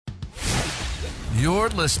You're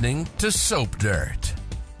listening to Soap Dirt,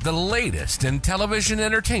 the latest in television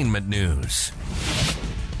entertainment news.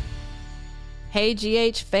 Hey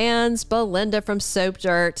GH fans, Belinda from Soap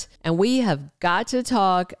Dirt, and we have got to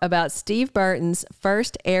talk about Steve Burton's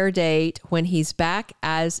first air date when he's back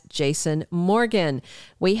as Jason Morgan.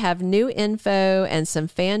 We have new info and some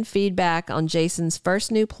fan feedback on Jason's first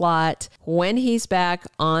new plot when he's back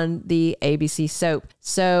on the ABC soap.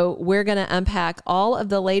 So we're going to unpack all of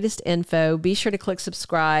the latest info. Be sure to click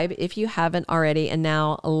subscribe if you haven't already. And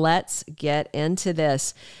now let's get into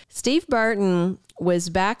this. Steve Burton was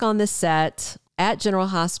back on the set at General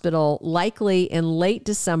Hospital, likely in late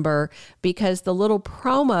December, because the little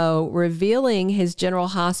promo revealing his General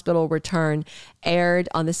Hospital return aired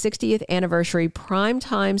on the 60th anniversary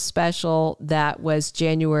primetime special that was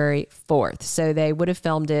January 4th. So they would have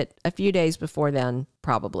filmed it a few days before then,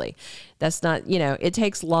 probably. That's not, it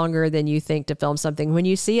takes longer than you think to film something. When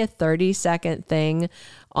you see a 30-second thing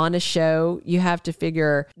on a show, you have to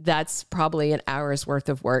figure that's probably an hour's worth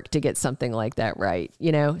of work to get something like that right.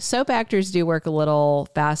 Soap actors do work a little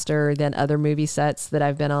faster than other movie sets that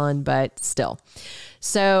I've been on, but still.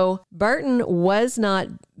 So Burton was not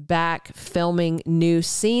back filming new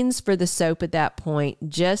scenes for the soap at that point.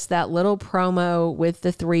 Just that little promo with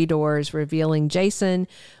the 3 doors revealing Jason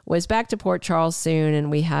was back to Port Charles soon. And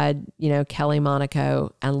we had, Kelly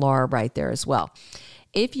Monaco and Laura right there as well.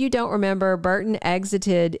 If you don't remember, Burton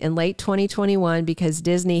exited in late 2021 because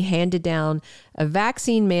Disney handed down a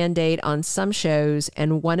vaccine mandate on some shows,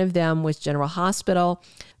 and one of them was General Hospital.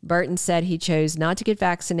 Burton said he chose not to get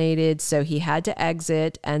vaccinated, so he had to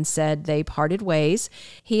exit, and said they parted ways.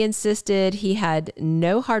 He insisted he had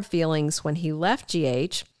no hard feelings when he left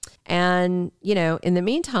GH. And, in the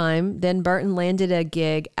meantime, then Burton landed a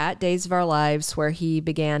gig at Days of Our Lives, where he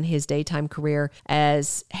began his daytime career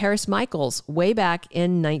as Harris Michaels way back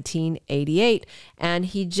in 1988. And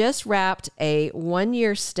he just wrapped a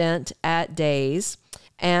 1-year stint at Days.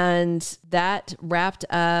 And that wrapped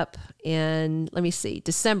up in, late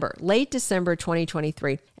December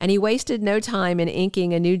 2023. And he wasted no time in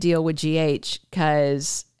inking a new deal with GH,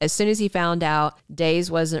 because as soon as he found out Days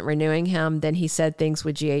wasn't renewing him, then he said things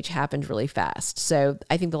with GH happened really fast. So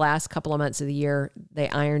I think the last couple of months of the year, they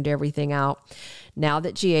ironed everything out now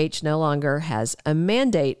that GH no longer has a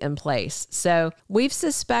mandate in place. So we've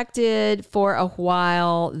suspected for a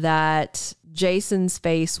while that Jason's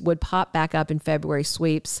face would pop back up in February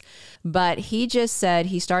sweeps, but he just said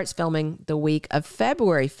he starts filming the week of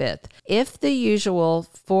February 5th. If the usual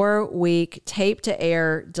 4-week tape to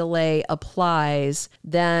air delay applies,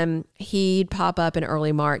 then he'd pop up in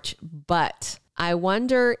early March. But I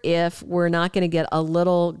wonder if we're not going to get a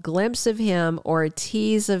little glimpse of him or a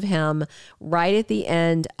tease of him right at the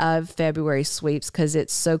end of February sweeps, because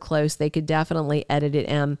it's so close. They could definitely edit it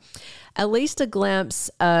in. At least a glimpse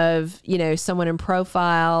of, someone in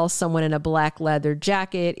profile, someone in a black leather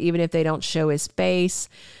jacket, even if they don't show his face.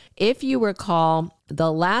 If you recall,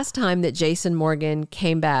 the last time that Jason Morgan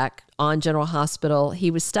came back on General Hospital,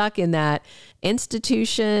 he was stuck in that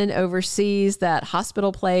institution overseas, that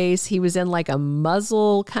hospital place. He was in like a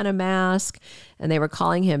muzzle kind of mask, and they were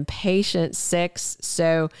calling him Patient 6.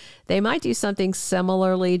 So they might do something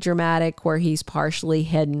similarly dramatic where he's partially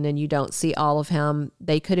hidden and you don't see all of him.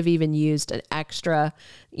 They could have even used an extra,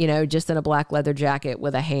 just in a black leather jacket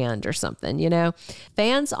with a hand or something,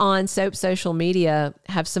 Fans on Soap social media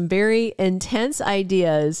have some very intense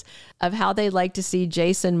ideas of how they'd like to see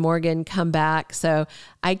Jason Morgan come back. So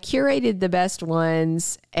I curated the best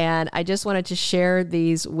ones, and I just wanted to share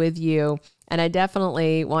these with you. And I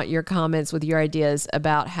definitely want your comments with your ideas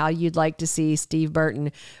about how you'd like to see Steve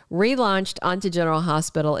Burton relaunched onto General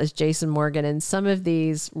Hospital as Jason Morgan. And some of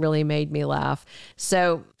these really made me laugh.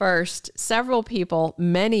 So first, several people,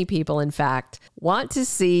 many people in fact, want to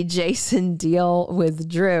see Jason deal with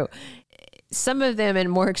Drew. Some of them in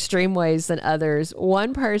more extreme ways than others.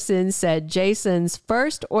 One person said Jason's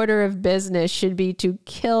first order of business should be to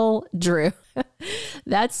kill Drew.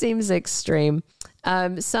 That seems extreme.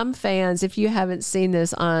 Some fans, if you haven't seen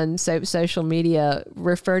this on Soap social media,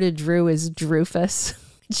 refer to Drew as Drufus,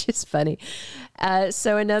 which is funny.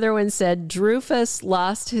 So another one said, Drufus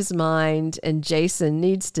lost his mind and Jason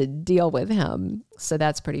needs to deal with him. So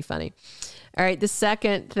that's pretty funny. All right, the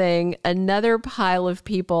second thing, another pile of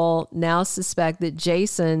people now suspect that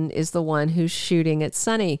Jason is the one who's shooting at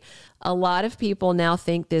Sonny. A lot of people now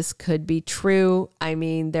think this could be true. I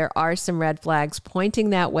mean, there are some red flags pointing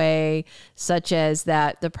that way, such as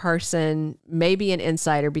that the person may be an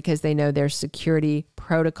insider because they know their security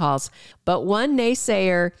protocols. But one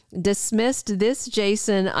naysayer dismissed this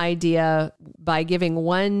Jason idea by giving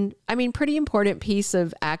one, pretty important piece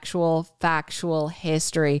of actual factual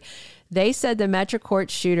history. They said the Metro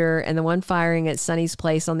Court shooter and the one firing at Sonny's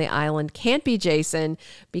place on the island can't be Jason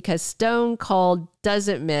because Stone Cold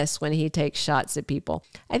doesn't miss when he takes shots at people.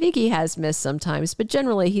 I think he has missed sometimes, but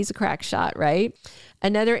generally he's a crack shot, right?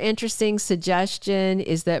 Another interesting suggestion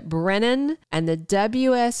is that Brennan and the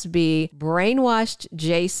WSB brainwashed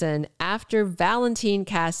Jason after Valentine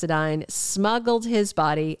Cassadine smuggled his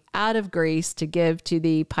body out of Greece to give to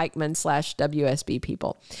the pikemen/WSB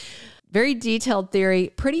people. Very detailed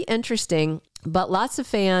theory, pretty interesting, but lots of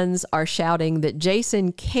fans are shouting that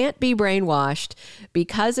Jason can't be brainwashed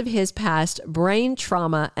because of his past brain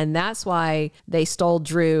trauma, and that's why they stole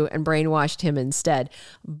Drew and brainwashed him instead.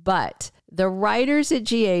 But the writers at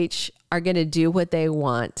GH are going to do what they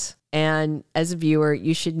want. And as a viewer,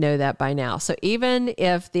 you should know that by now. So even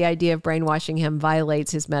if the idea of brainwashing him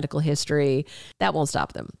violates his medical history, that won't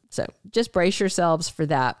stop them. So just brace yourselves for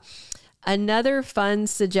that. Another fun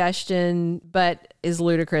suggestion, but is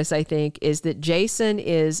ludicrous, I think, is that Jason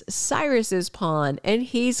is Cyrus's pawn and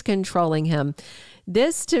he's controlling him.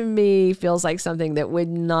 This to me feels like something that would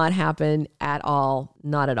not happen at all.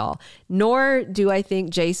 Not at all. Nor do I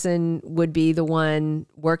think Jason would be the one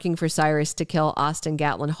working for Cyrus to kill Austin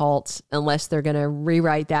Gatlin Holt unless they're going to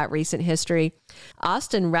rewrite that recent history.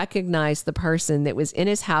 Austin recognized the person that was in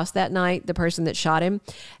his house that night, the person that shot him.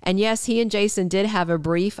 And yes, he and Jason did have a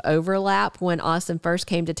brief overlap when Austin first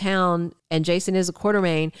came to town, and Jason is a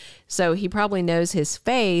Quartermaine, so he probably knows his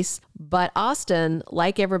face. But Austin,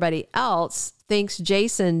 like everybody else, thinks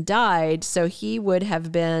Jason died, so he would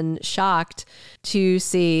have been shocked to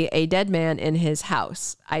see a dead man in his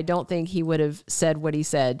house. I don't think he would have said what he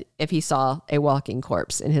said if he saw a walking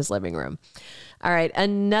corpse in his living room. All right,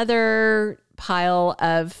 another pile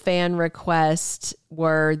of fan requests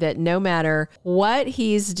were that no matter what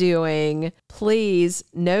he's doing, please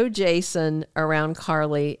no Jason around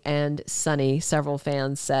Carly and Sonny, several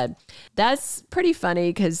fans said. That's pretty funny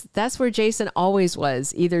because that's where Jason always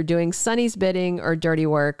was, either doing Sonny's bidding or dirty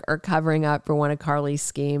work or covering up for one of Carly's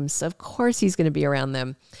schemes. So of course he's going to be around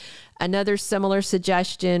them. Another similar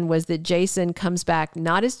suggestion was that Jason comes back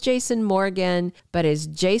not as Jason Morgan, but as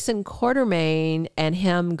Jason Quartermaine, and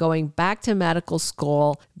him going back to medical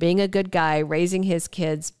school, being a good guy, raising his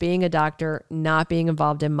kids, being a doctor, not being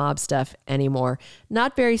involved in mob stuff anymore.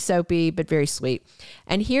 Not very soapy, but very sweet.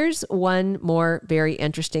 And here's one more very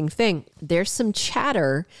interesting thing. There's some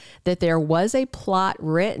chatter that there was a plot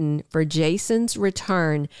written for Jason's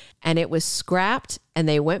return, and it was scrapped, and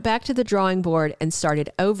they went back to the drawing board and started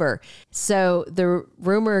over. So the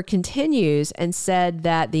rumor continues and said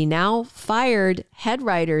that the now fired head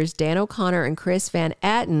writers, Dan O'Connor and Chris Van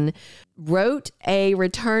Etten, wrote a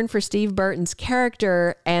return for Steve Burton's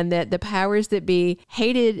character, and that the powers that be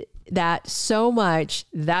hated that so much,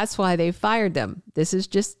 that's why they fired them. This is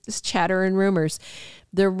just this chatter and rumors.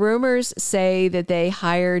 The rumors say that they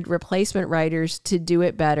hired replacement writers to do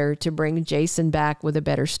it better, to bring Jason back with a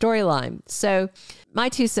better storyline. So my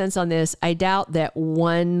 2 cents on this, I doubt that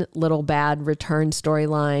one little bad return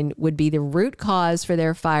storyline would be the root cause for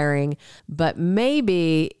their firing, but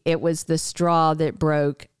maybe it was the straw that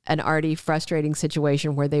broke an already frustrating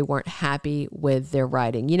situation where they weren't happy with their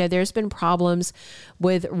writing. You know, there's been problems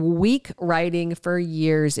with weak writing for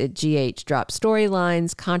years at GH. Drop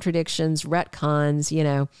storylines, contradictions, retcons, you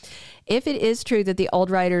know. If it is true that the old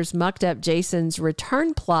writers mucked up Jason's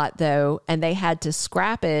return plot, though, and they had to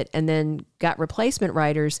scrap it and then got replacement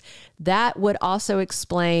writers, that would also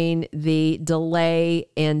explain the delay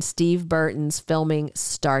in Steve Burton's filming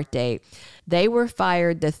start date. They were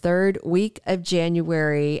fired the 3rd week of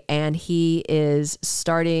January, and he is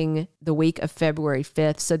starting the week of February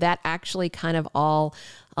 5th. So that actually kind of all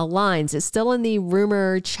aligns. It's still in the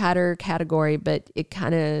rumor chatter category, but it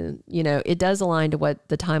kind of, you know, it does align to what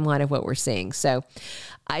the timeline of what we're seeing. So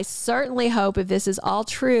I certainly hope, if this is all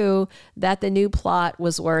true, that the new plot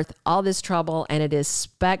was worth all this trouble and it is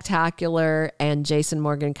spectacular and Jason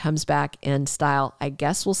Morgan comes back in style. I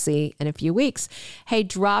guess we'll see in a few weeks. Hey,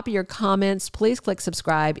 drop your comments. Please click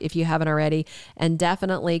subscribe if you haven't already, and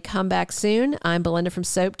definitely come back soon. I'm Belinda from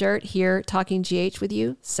Soap Dirt, here talking GH with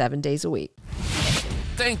you 7 days a week.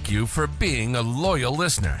 Thank you for being a loyal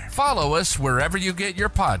listener. Follow us wherever you get your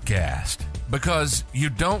podcast. because you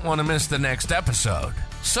don't want to miss the next episode.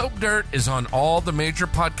 Soap Dirt is on all the major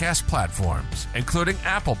podcast platforms, including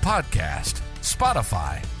Apple Podcast,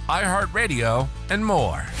 Spotify, iHeartRadio, and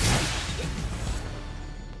more.